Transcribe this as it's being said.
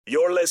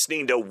You're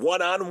listening to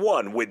One on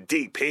One with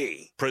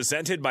DP,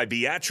 presented by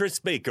Beatrice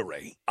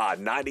Bakery on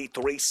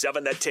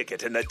 93.7 The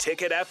Ticket and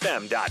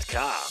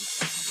theticketfm.com.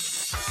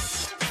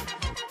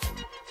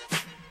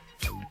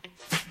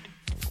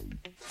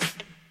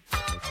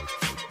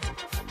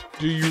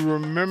 Do you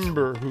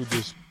remember who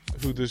this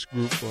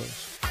group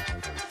was?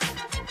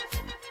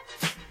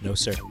 No,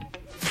 sir.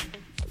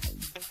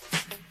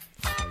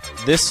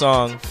 This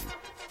song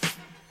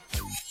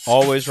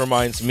always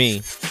reminds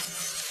me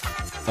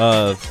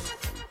of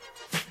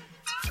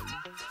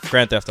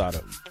Grand Theft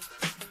Auto.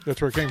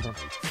 That's where it came from.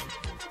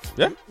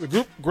 Yeah. The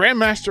group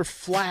Grandmaster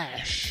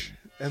Flash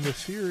and the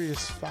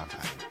Furious Five.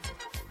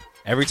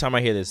 Every time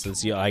I hear this,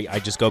 I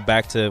just go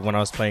back to when I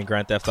was playing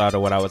Grand Theft Auto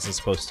when I wasn't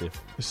supposed to.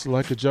 It's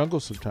like a jungle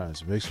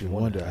sometimes. It makes me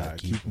wonder how I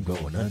keep them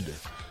going under.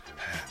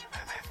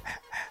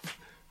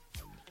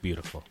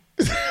 Beautiful.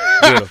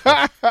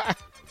 Beautiful.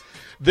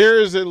 There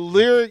is a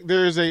lyric.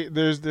 There's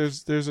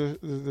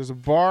a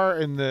bar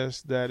in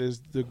this that is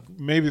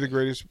maybe the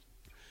greatest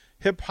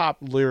hip hop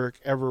lyric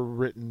ever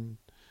written,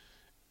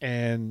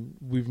 and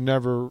we've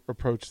never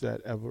approached that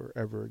ever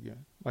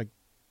again. Like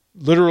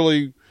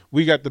literally,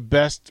 we got the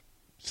best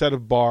set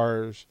of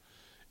bars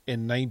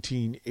in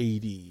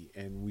 1980,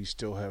 and we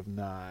still have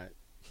not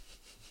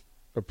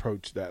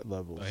approached that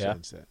level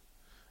since then.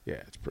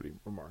 Yeah, it's pretty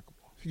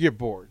remarkable. If you get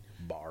bored,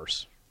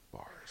 Bars.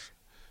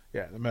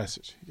 Yeah, the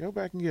message. Go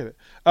back and get it.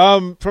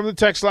 From the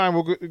text line,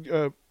 we'll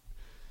go.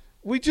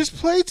 We just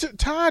played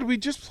Todd. We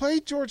just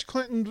played George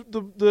Clinton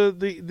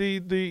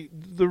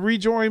the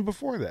rejoin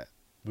before that.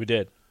 We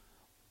did.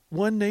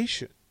 One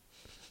Nation,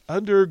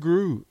 Under a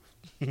Groove,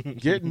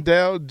 getting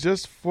down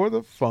just for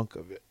the funk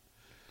of it.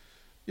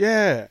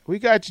 Yeah, we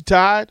got you,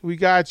 Todd. We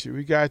got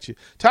you.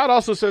 Todd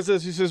also says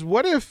this. He says,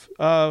 "What if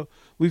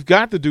we've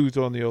got the dudes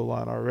on the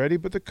O-line already,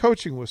 but the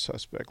coaching was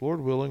suspect? Lord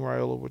willing,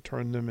 Raiola would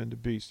turn them into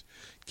beasts.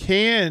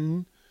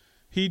 Can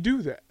he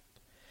do that?"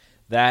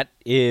 That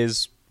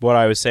is what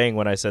I was saying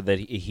when I said that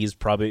he's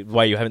probably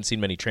why you haven't seen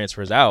many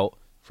transfers out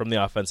from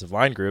the offensive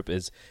line group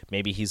is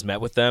maybe he's met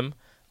with them.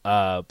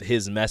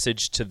 His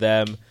message to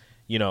them,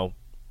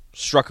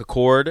 struck a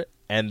chord,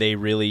 and they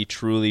really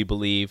truly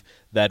believe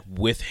that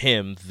with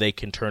him they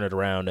can turn it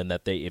around, and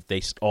that if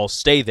they all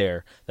stay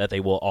there, that they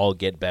will all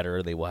get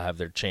better. They will have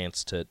their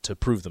chance to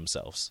prove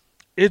themselves.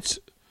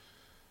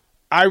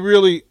 I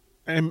really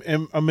am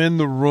in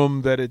the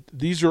room that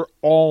these are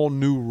all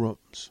new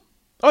rooms.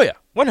 Oh yeah,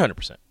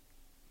 100%.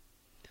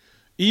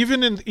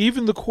 Even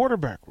the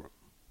quarterback room.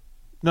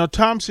 Now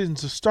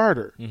Thompson's a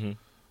starter,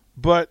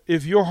 but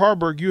if you're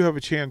Harburg, you have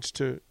a chance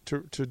to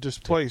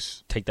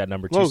displace take that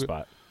number 2 Logan.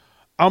 spot.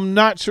 I'm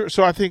not sure.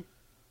 So I think,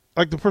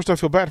 like, the person I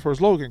feel bad for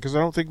is Logan, because I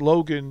don't think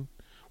Logan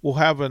will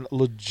have a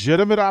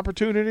legitimate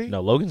opportunity.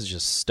 No, Logan's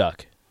just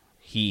stuck.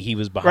 He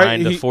was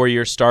behind the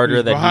 4-year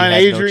starter that behind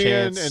he had Adrian, no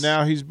chance. and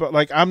now he's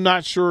I'm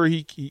not sure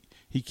he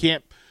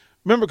can't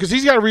remember, because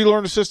he's got to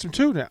relearn the system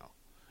too now.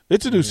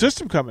 It's a new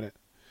system coming in.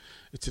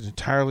 It's an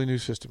entirely new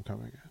system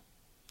coming in.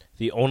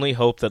 The only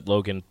hope that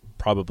Logan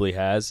probably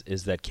has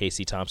is that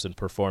Casey Thompson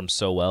performs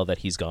so well that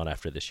he's gone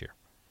after this year,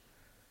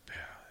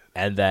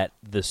 and that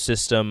the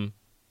system.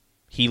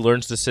 He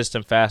learns the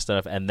system fast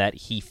enough, and that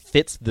he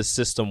fits the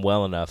system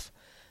well enough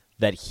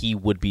that he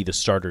would be the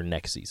starter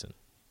next season.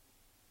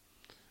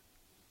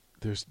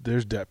 There's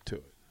depth to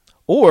it.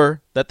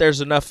 Or that there's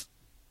enough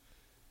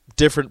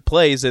different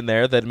plays in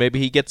there that maybe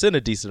he gets in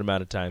a decent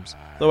amount of times.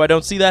 Though I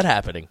don't see that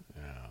happening.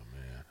 Oh,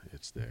 man,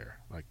 it's there.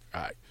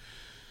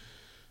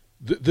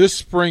 This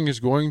spring is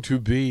going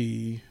to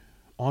be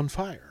on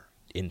fire.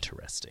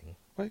 Interesting.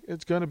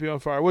 It's going to be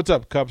on fire. What's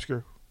up,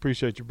 Cubsker?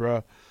 Appreciate you,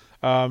 bro.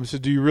 So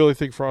do you really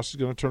think Frost is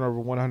going to turn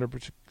over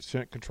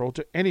 100% control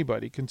to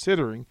anybody,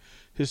 considering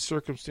his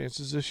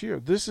circumstances this year?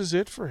 This is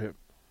it for him.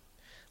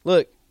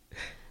 Look.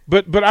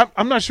 But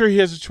I'm not sure he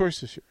has a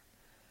choice this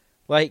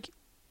year.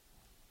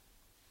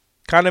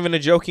 Kind of in a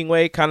joking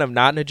way, kind of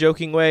not in a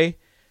joking way,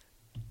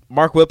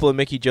 Mark Whipple and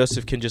Mickey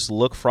Joseph can just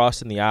look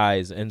Frost in the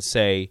eyes and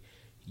say,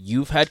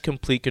 you've had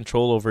complete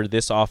control over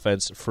this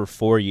offense for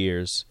 4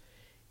 years.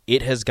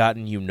 It has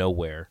gotten you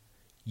nowhere.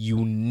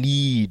 You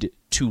need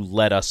to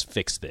let us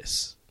fix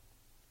this.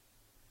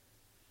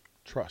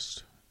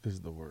 Trust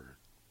is the word.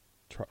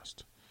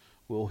 Trust.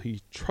 Will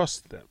he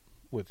trust them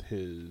with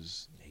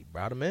his... He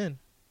brought him in.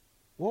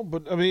 Well,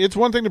 but, it's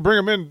one thing to bring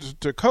him in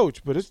to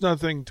coach, but it's another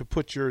thing to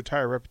put your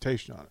entire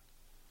reputation on it.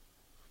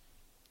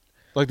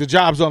 Like, the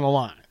job's on the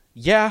line.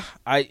 Yeah,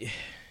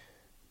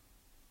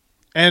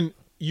 And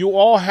you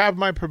all have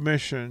my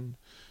permission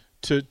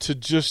to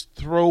just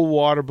throw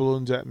water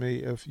balloons at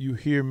me if you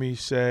hear me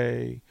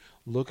say,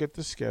 look at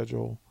the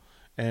schedule,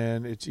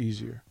 and it's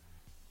easier.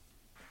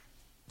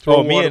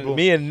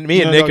 Me and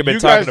Nick have been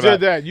talking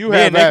about that. Me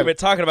and Nick have been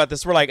talking about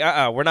this. We're like,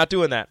 we're not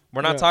doing that.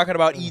 We're not talking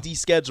about easy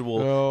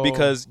schedule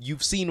because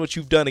you've seen what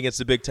you've done against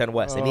the Big Ten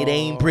West, and it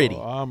ain't pretty.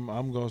 I'm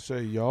gonna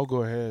say, y'all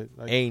go ahead.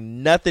 Ain't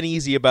nothing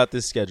easy about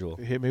this schedule.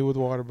 Hit me with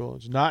water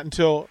balloons. Not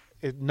until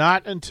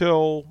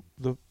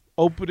the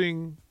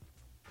opening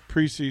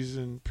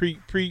preseason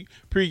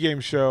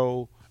pregame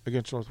show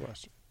against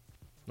Northwestern.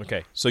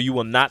 Okay, so you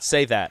will not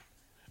say that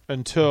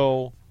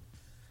until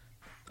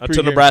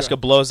Nebraska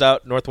blows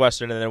out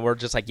Northwestern, and then we're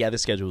just like, yeah,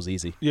 this schedule is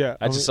easy. Yeah,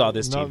 I just saw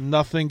this team.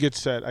 Nothing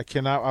gets said.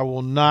 I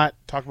will not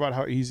talk about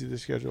how easy the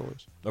schedule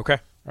is. Okay.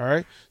 All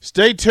right.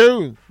 Stay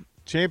tuned.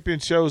 Champion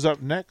shows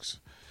up next.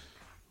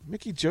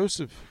 Mickey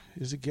Joseph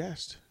is a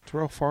guest.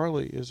 Terrell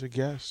Farley is a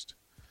guest.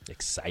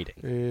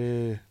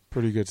 Exciting.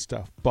 Pretty good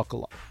stuff.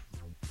 Buckle up.